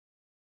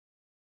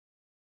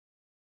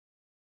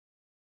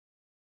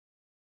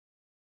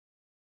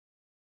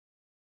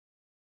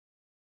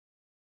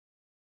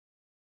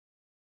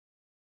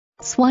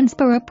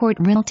Swansboro Port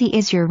Realty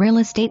is your real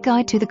estate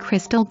guide to the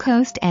Crystal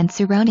Coast and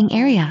surrounding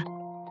area.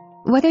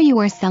 Whether you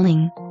are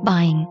selling,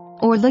 buying,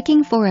 or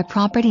looking for a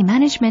property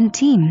management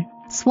team,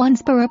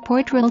 Swansboro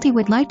Port Realty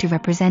would like to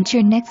represent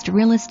your next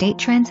real estate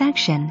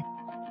transaction.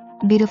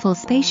 Beautiful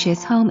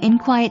spacious home in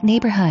quiet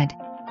neighborhood.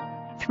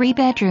 3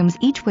 bedrooms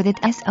each with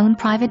its own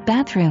private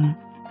bathroom.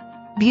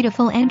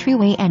 Beautiful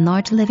entryway and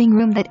large living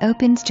room that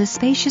opens to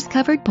spacious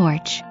covered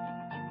porch.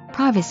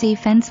 Privacy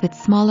fence with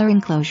smaller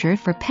enclosure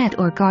for pet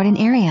or garden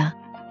area.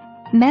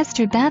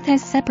 Master bath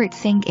has separate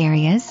sink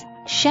areas,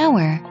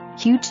 shower,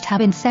 huge tub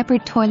and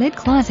separate toilet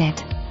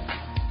closet.